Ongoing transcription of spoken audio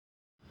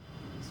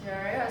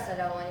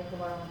Assalamualaikum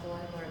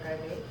warahmatullahi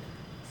wabarakatuh.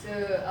 So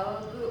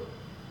our group,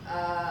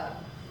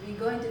 we're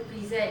going to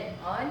present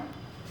on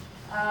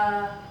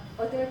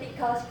automatic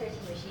cow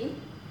scratching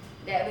machine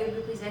that will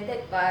be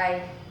presented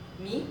by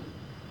me.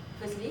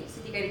 Firstly,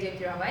 Siti Khadijah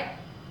binti Rahmat.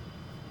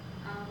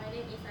 My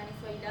name is Anis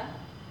Waida.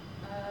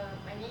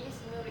 My name is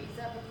Nur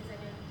Iza binti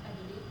Zainal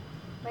Abidi.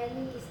 My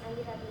name is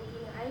Andira binti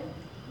Nuaim.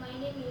 My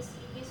name is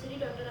Yudhiswari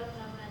Dr.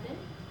 Ramanathan.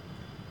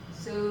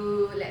 So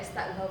let's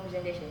start with our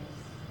presentation.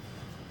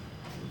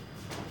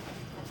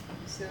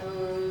 So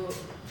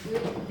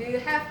do you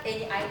have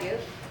any idea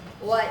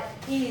what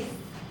is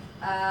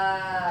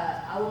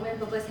our main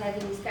purpose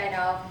having this kind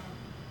of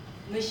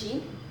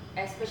machine,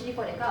 especially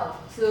for the cow?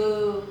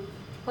 So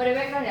for the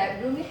background,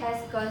 that grooming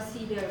has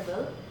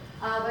considerable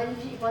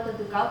beneficial important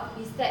to cow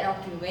instead of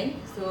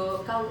human.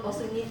 So cow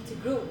also need to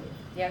groom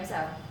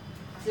themselves.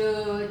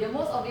 So the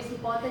most obvious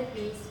important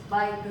is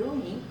by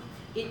grooming,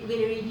 it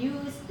will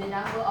reduce the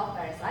number of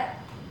parasites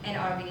and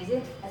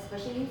organisms,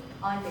 especially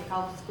on the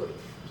cow's coat,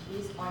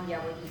 which is on their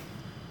body.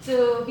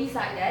 So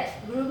beside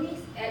that, grooming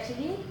is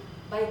actually,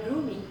 by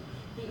grooming,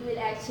 it will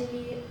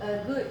actually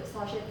a good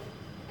social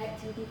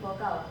activity for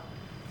cow.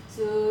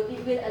 So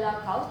it will allow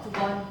cows to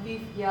bond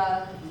with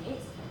their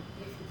mates,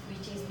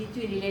 which is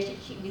between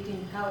relationship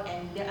between cow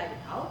and the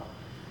other cow,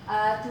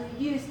 to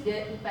reduce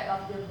the impact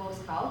of the boss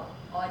cow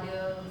or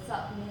the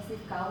submissive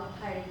cow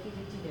hierarchy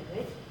between the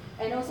herd,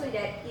 and also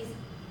that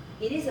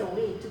it is a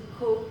way to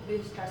cope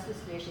with stressful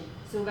situation.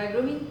 So by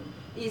grooming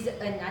is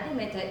another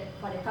method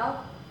for the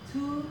cow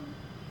to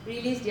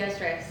release their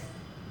stress.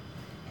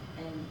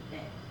 And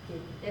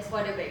okay, that's for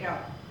the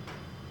background.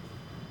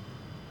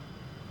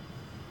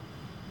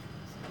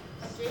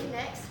 Okay,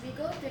 next we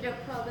go to the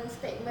problem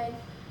statement.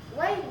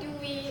 Why do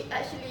we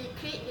actually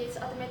create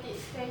this automatic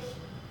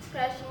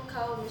scratching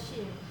cow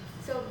machine?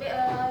 So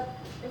the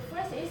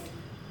first is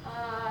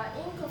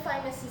in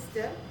confinement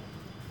system,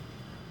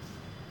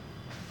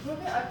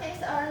 grooming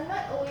objects are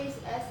not always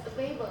as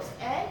available,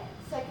 and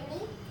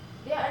secondly,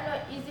 they are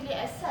not easily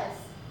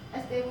accessed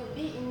as they would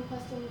be in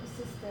custom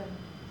system.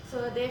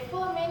 So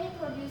therefore, many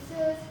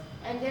producers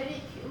and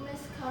dairy equipment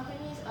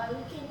companies are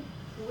looking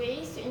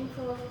ways to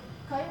improve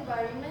cow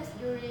environments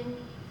during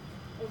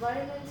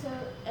environmental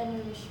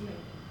enrichment.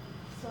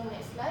 So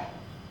next slide.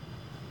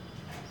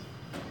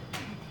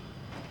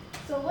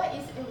 So what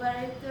is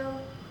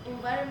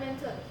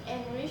environmental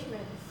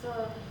enrichment? So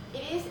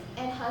it is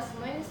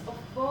enhancements of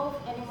both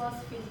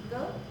animals'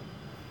 physical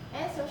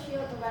and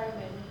social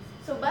environment.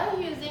 So by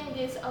using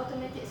these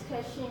automatic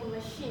scratching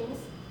machines,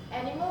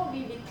 animal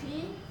will be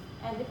clean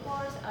and the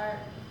pores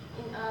are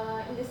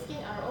in the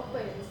skin are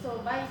open. So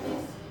by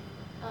this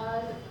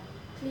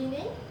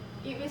cleaning,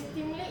 it will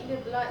stimulate the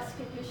blood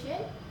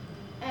circulation,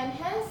 and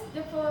hence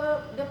the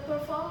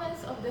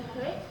performance of the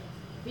herd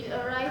will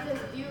arise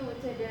due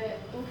to the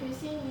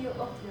increasing yield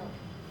of milk.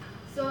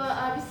 So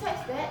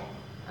besides that,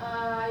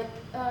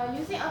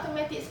 using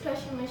automatic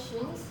scratching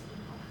machines,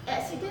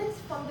 accidents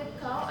from the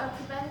cow are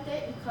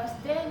prevented because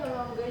they no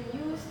longer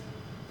use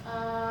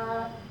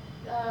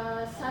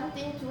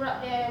something to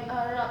rub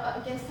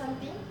against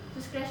something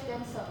to scratch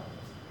themselves.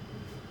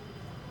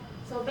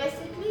 So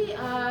basically,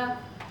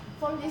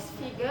 from this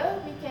figure,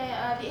 we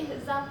can the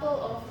example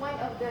of one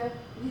of the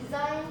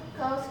design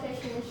cow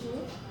scratching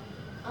machine.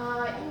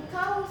 In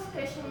cow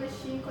scratching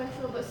machine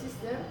control board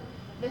system,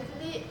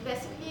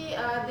 basically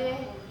they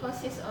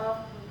consist of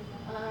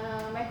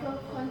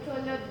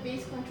microcontroller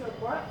based control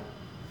board,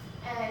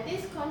 and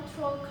this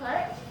control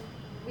card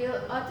will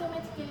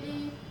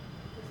automatically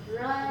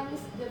run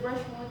the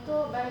brush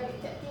motor by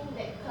detecting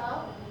that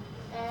cow,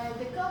 and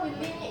the cow will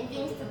lean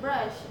against the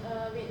brush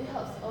with the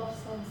help of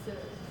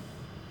sensors.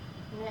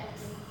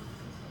 Next,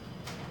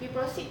 we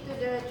proceed to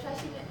the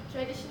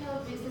traditional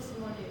business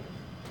model.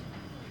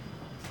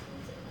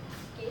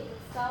 Okay,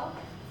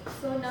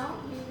 so now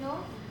we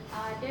know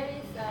there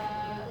is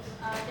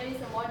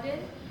a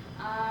modern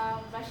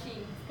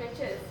machine,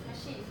 scratchers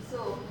machine.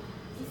 So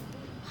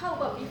how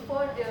about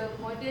before the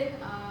modern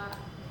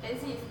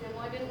exists, the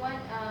modern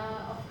one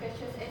of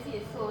scratchers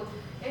exists? So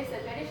there is a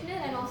traditional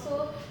and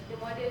also the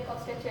modern cow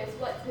scratchers.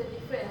 What's the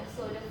difference?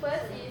 So the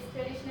first is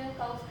traditional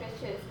cow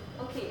scratchers.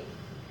 Okay,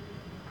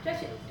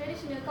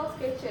 traditional cow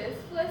scratchers.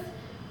 First,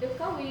 the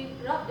cow will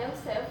rub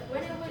themselves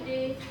whenever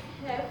they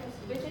have,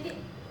 especially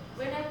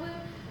whenever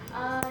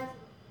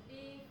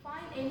they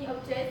find any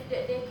object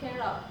that they can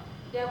rub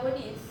their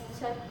bodies,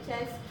 such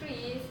as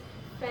trees,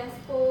 fence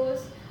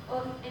posts,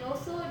 and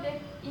also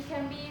it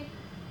can be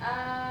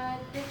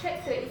the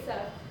tractor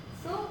itself.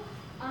 So,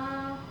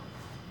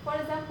 for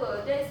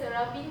example, there is a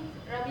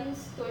rubbing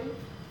stone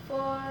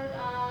for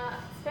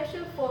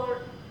special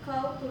for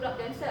cow to rub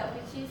themselves,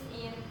 which is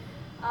in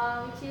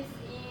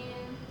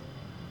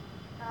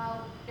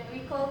that we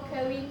call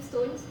claving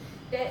stones.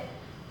 That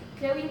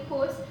claving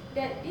post,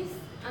 that this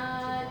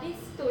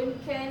stone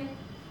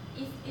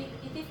it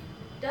is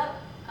dug,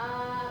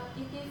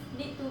 it is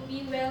need to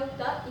be well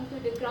dug into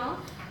the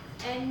ground,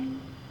 and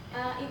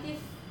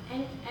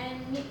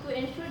need to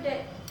ensure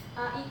that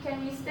it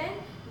can withstand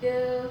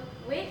the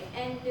weight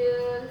and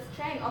the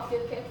strength strength of the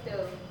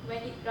capital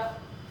when it rub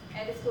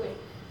at the stone.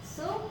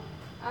 So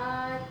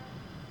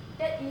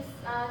that is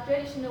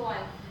traditional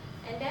one.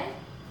 And then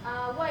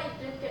why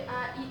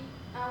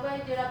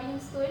the rubbing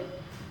stone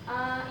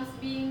is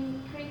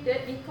being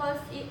created, because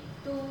it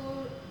to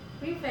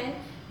prevent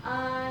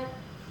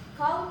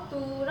cow to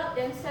rub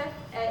themselves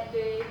at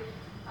the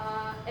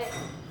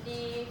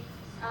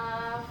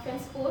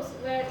fence post,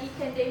 where it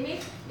can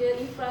damage the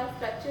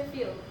infrastructure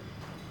field.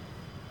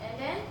 And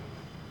then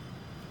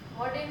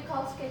modern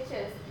cow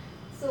scratchers.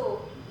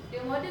 So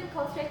the modern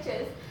cow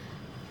scratchers,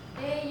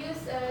 they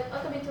use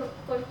automated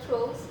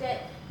controls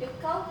that the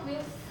cow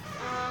will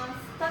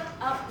start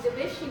up the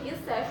machine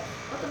itself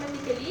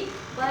automatically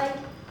by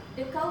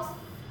the cows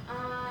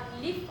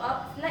lift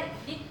up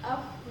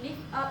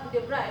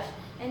the brush,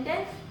 and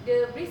then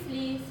the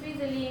bristly,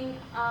 swizzling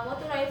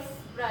motorized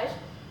brush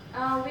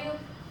will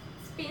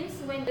spins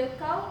when the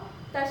cow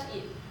touch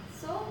it.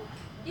 So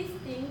these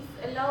things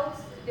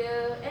allows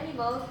the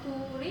animal to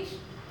reach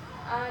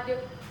the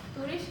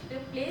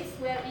place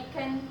where it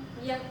can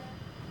the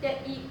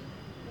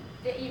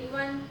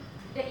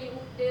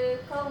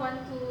cow want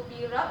to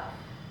be rubbed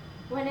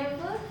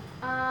whenever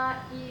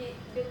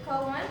the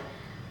cow want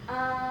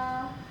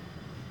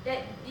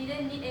that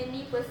didn't need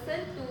any person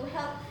to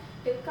help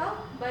the cow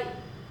by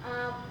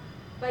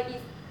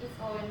its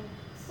own.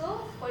 So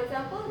for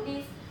example,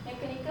 this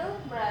mechanical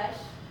brush,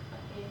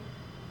 okay,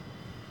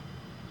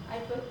 I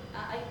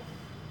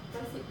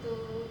proceed to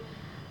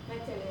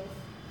materials.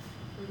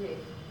 Okay,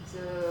 so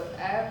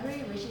every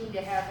machine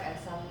they have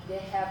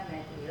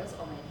materials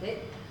or method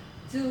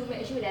to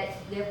make sure that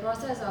the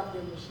process of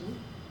the machine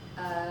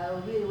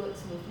will work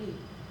smoothly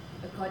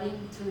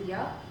according to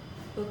their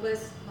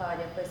purpose for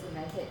their first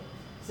method.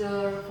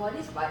 So for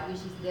this part, which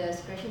is the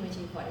scratching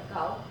machine for the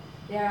cow,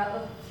 there are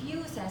a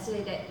few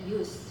sensors that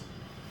used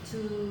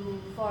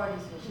for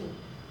this machine.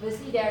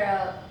 Firstly,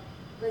 there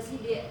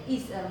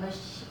is a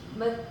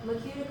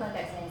mercury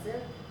contact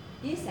sensor.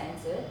 This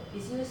sensor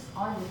is used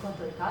on the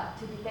control card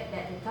to detect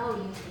that the cow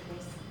leans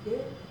against the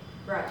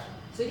brush.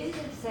 So this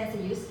is the sensor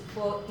used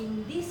for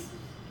in this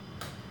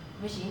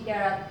machine.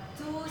 There are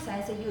two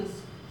sensors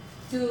used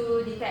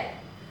to detect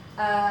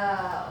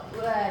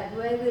where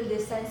will the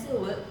sensor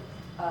work,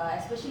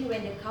 especially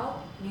when the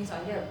cow leans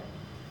on them.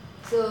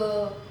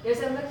 So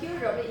there's a mercury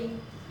droplet in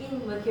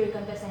mercury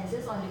contact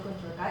sensors on the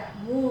control card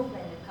move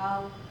when the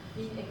cow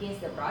leans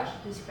against the brush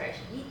to scratch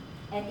it,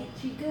 and it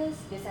triggers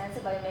the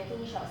sensor by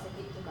making short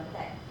circuit to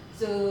contact.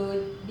 So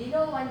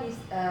below one is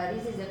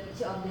this is a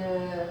picture of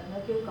the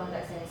mercury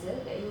contact sensor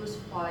that used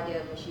for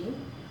the machine.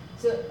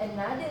 So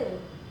another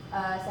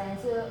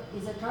sensor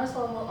is a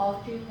transformer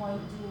of 3.2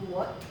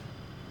 watt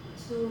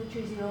to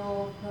 30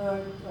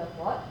 per 12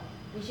 watt,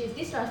 which is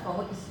this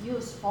transformer is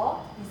used for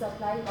the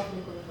supply of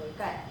the control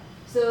card.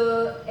 So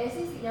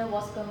AC signal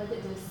was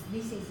converted to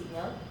DC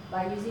signal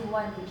by using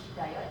one bridge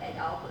diode at the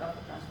output of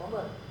the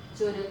transformer.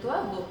 So the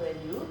 12 volt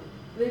value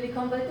will be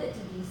converted to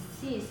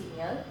DC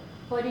signal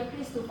for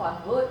decrease to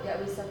 5 volt that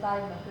will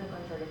supply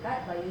microcontroller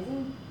card by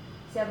using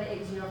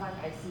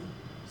 7805 IC.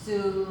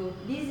 So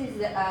this is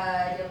the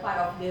part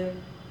of the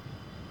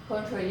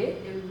controller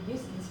that will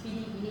use the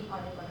speedy unit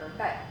on the control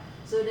card.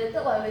 So the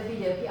third one will be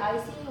the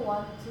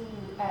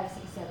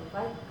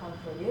PIC12F675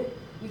 controller,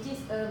 which is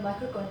a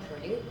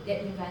microcontroller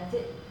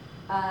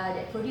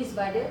that produced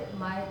by the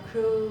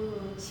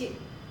microchip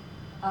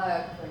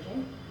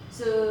version.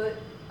 So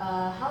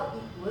how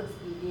it works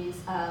is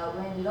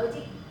when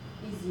logic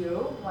is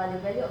 0, while the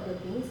value of the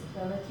pins,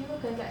 the mercury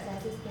contact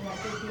sensors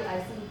connect to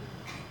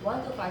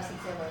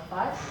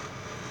PIC125675,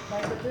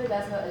 microcontroller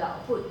does not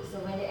allow output. So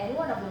when any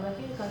one of the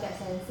mercury contact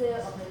sensor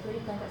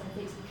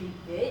is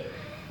triggered,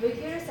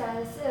 mercury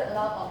sensor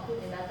allow output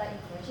and data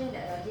information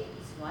that logic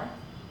is 1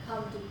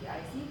 come to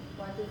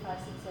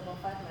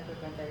PIC125675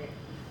 microcontroller.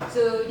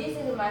 So these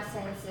are the mass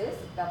sensors,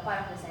 the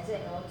part of the sensor,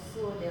 and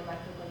also the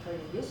microcontroller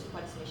used for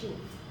this machine.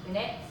 The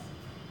next,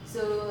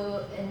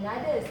 so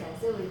another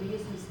sensor will be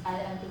used with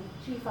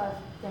LM35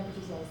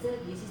 temperature sensor.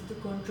 This is to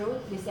control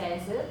the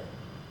sensor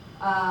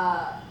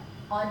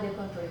on the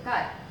control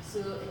card. So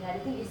another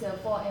thing is a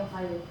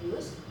 4M5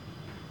 fuse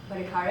for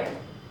the current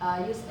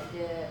used at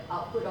the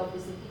output of the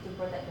circuit to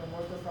protect the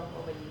motor from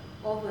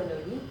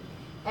overloading.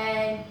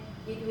 And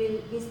it will,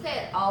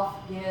 instead of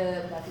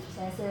the temperature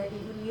sensor, it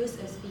will use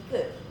a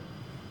speaker.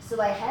 So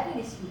by having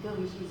this speaker,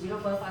 which is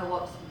 0.5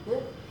 watt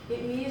speaker,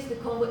 it will use to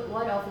convert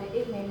one of the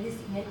 8 melody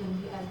signal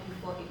in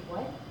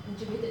EAB3414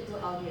 contributed to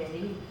audio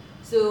rendering.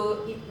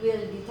 So it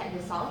will detect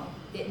the sound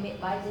that made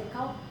by the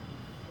cow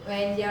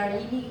when they are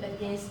leaning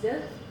against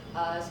the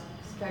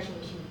scratching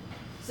machine.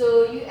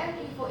 So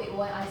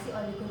EAB3414 IC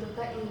on the control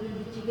card, it will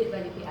be triggered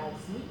by the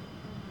PIC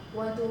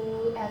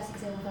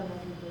 12F675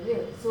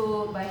 microcontroller. So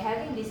by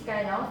having this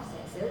kind of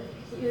sensor,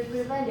 it will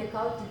prevent the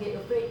cow to get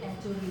afraid and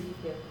to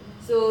relieve them.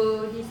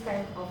 So this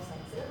kind of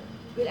sensor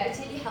will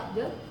actually help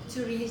them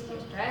to release their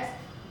stress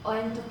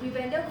and to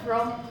prevent them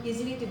from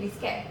easily to be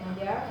scared when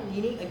they are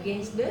leaning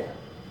against the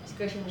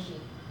scratching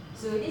machine.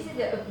 So this is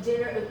the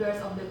general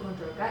appearance of the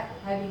control card,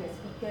 having a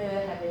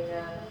speaker, having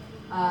a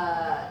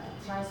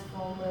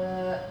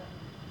transformer,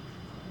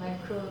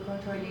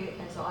 microcontroller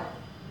and so on.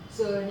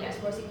 So let's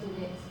proceed to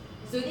the next.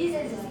 So this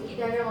is a circuit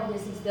diagram of the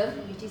system,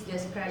 which is the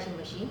scratching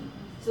machine.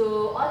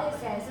 So all the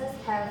sensors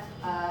have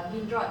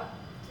been drawn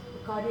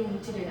according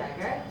to the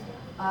diagram,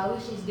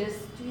 which is the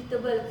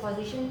suitable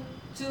position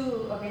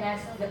to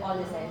organize all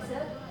the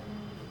sensors.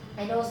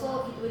 And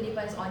also it will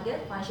depend on the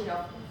function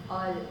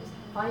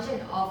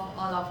of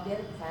all of the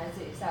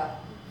sensor itself.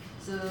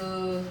 So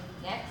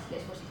next,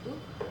 let's proceed to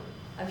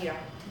Amira.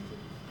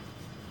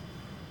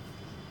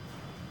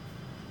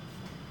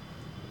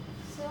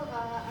 So I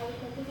will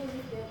continue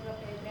with the block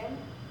diagram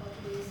of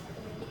this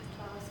automatic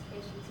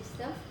classification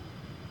system.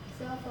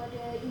 So for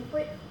the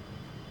input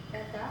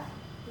data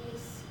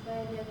is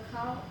when the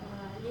cow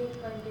link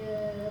on the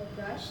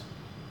brush,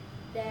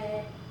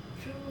 that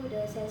through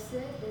the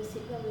sensor the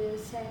signal will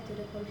send to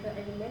the control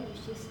element,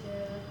 which is the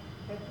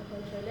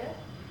microcontroller.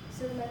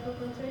 So the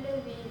microcontroller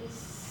will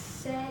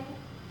send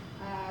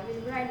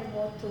will run a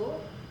motor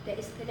that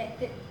is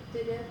connected to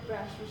the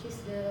brush, which is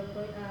the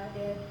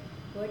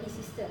body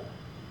system.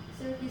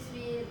 So this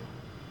will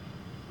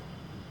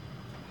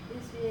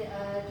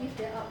give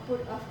the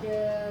output of the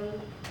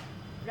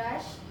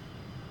brush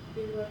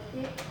will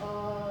rotate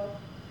or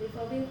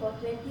revolving for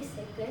 20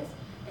 seconds,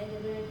 and the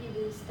melody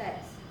will start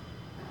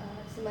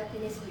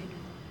simultaneously.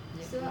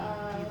 So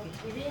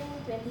within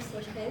 20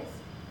 seconds,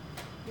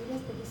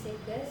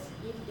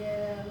 if the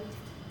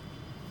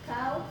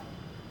cow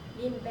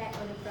lean back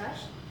on the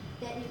brush,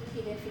 then it will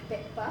be the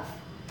feedback path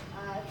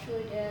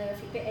through the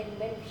feedback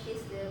element, which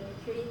is the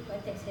mercury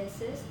contact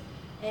sensors,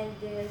 and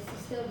the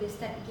system will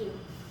start again.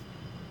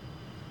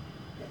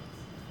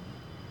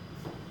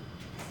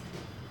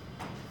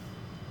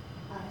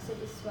 So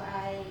this is what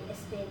I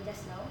explained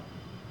just now.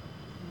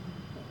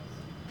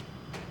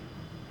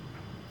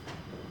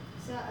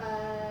 So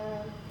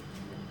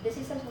the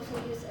system also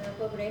use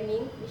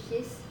programming, which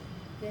is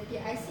the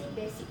PIC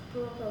Basic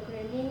Pro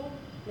Programming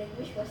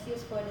language was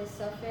used for the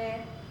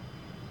software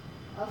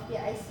of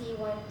PIC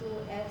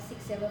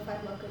 12F675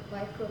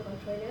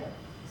 microcontroller.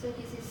 So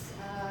this is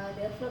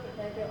the flow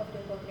diagram of the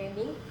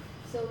programming.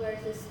 So where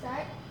to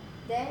start?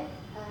 Then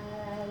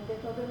the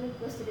programming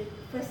goes to the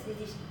first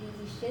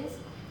decisions,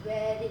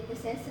 where the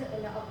sensor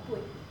and the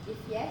output. If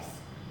yes,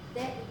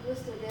 then it goes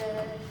to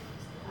the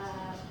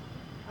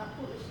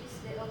output, which is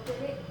the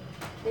operate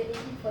the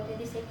engine for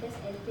 20 seconds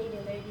and play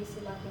the melody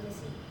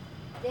simultaneously.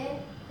 Then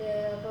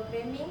the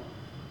programming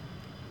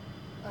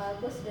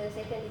goes to the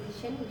second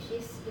decision, which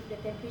is if the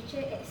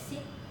temperature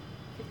exceed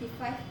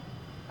 55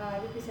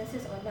 degrees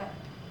Celsius or not.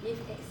 If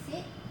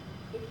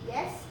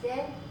yes,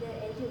 then the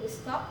engine will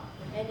stop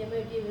and the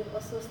melody will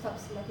also stop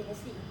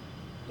simultaneously.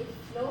 If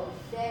no,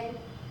 then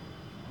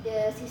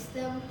the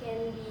system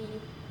can be,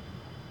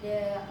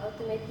 the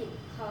automatic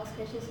cow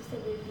scratching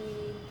system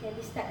can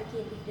be start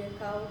again if the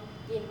cow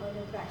in on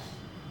the brush.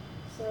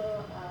 So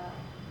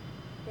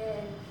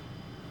then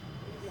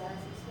the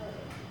system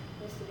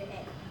goes to the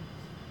end.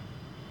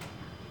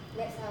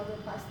 Next, I will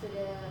pass to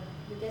the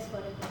leaders for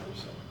the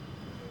conclusion.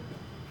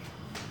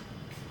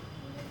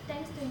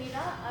 Thanks to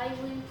Mira, I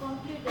will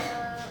conclude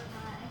the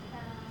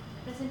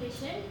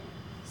presentation.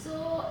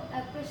 So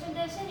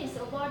presentation is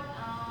about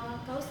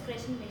cow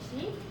scratching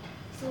machine.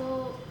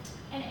 So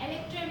an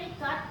electronic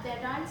cart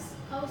that runs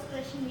cow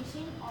scratching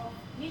machine, of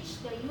which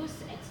the use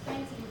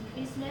expense in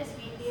business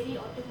will vary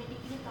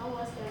automatically cow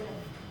was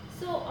developed.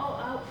 So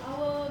our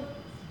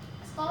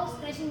cow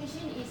scratching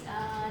machine is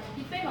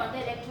depend on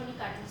the electronic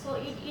cart. So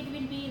it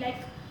will be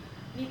like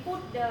we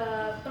put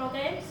the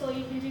program, so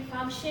it will be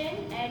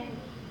function and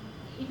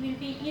it will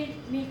be yield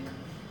milk.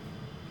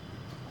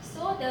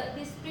 So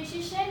this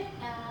precision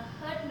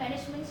herd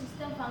management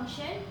system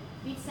function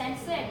with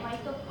sensor and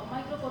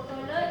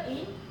microcontroller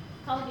in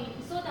cow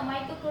breeding. So the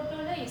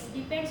microcontroller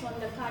depends on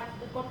the cart,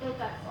 the control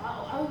cart,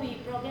 how we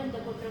program the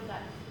control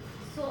cart.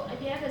 So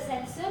we have a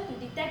sensor to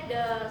detect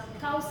the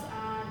cow's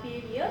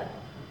behavior.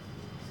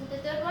 So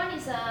the third one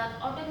is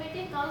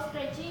automatic cow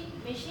scratching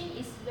machine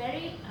is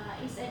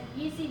is an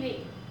easy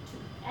way to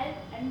help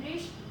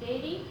enrich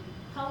dairy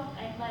cow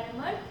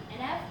environment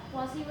and have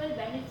possible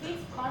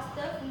benefits,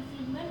 faster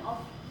fulfillment of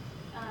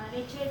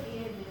natural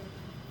behavior.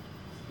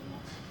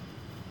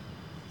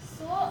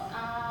 So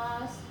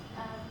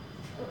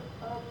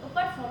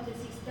apart from the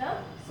system,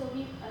 so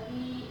we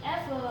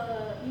have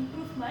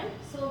improvement.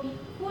 So we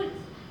could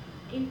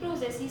improve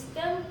the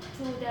system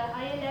to the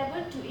higher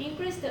level to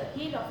increase the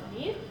yield of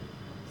milk.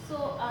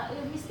 So a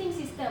misting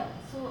system.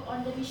 So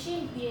on the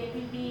machine we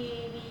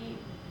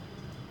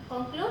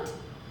conclude.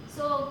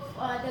 So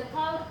the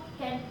cow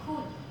can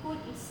cool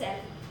itself.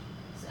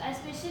 So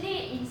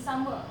especially in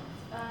summer.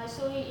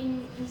 So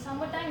in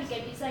summertime we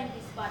can design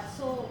this part.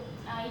 So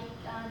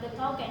the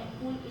cow can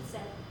cool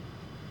itself.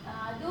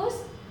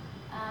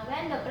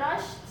 When the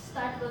brush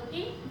start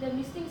working, the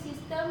misting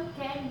system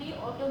can be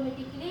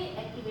automatically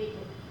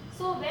activated.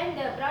 So when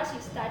the brush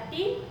is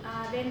starting,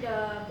 when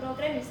the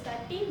program is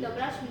starting, the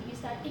brush will be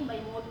starting by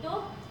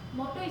motor.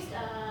 Motor is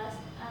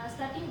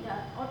starting the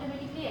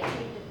automatically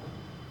activated.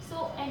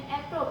 So an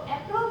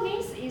approach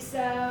means is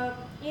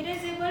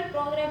erasable,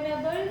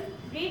 programmable,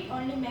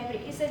 read-only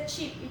memory. It's a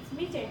chip. It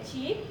means a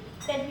chip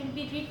that will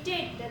be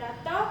retain the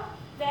data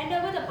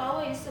whenever the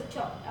power is switched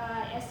off.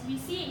 As we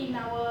see in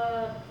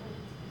our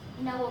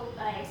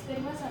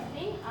experiment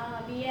something,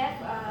 we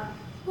have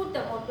put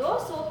the motor.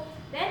 So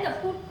when the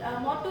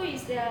motor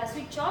is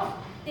switched off,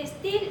 they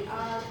still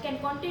can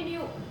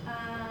continue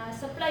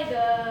supply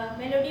the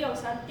melody or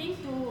something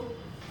to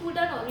cool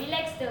down or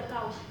relax the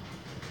cow.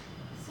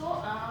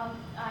 So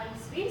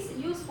it's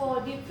used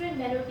for different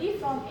melody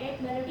from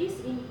 8 melodies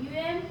in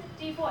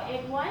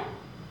EAB3414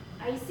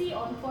 IC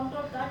on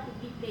control card to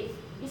be played.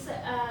 It's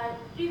a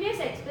previous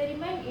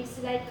experiment is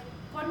like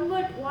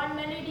convert one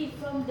melody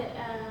from the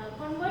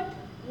convert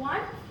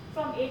one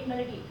from 8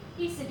 melody.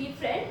 It's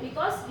different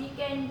because we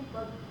can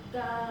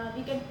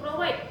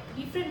provide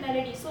different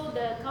melodies so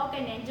the cow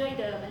can enjoy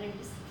the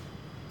melodies.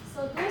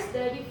 So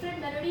the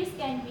different melodies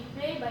can be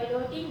played by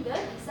loading the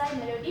desired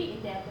melody in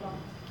the background.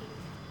 Okay.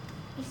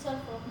 It's all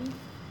for me.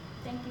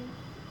 Thank you.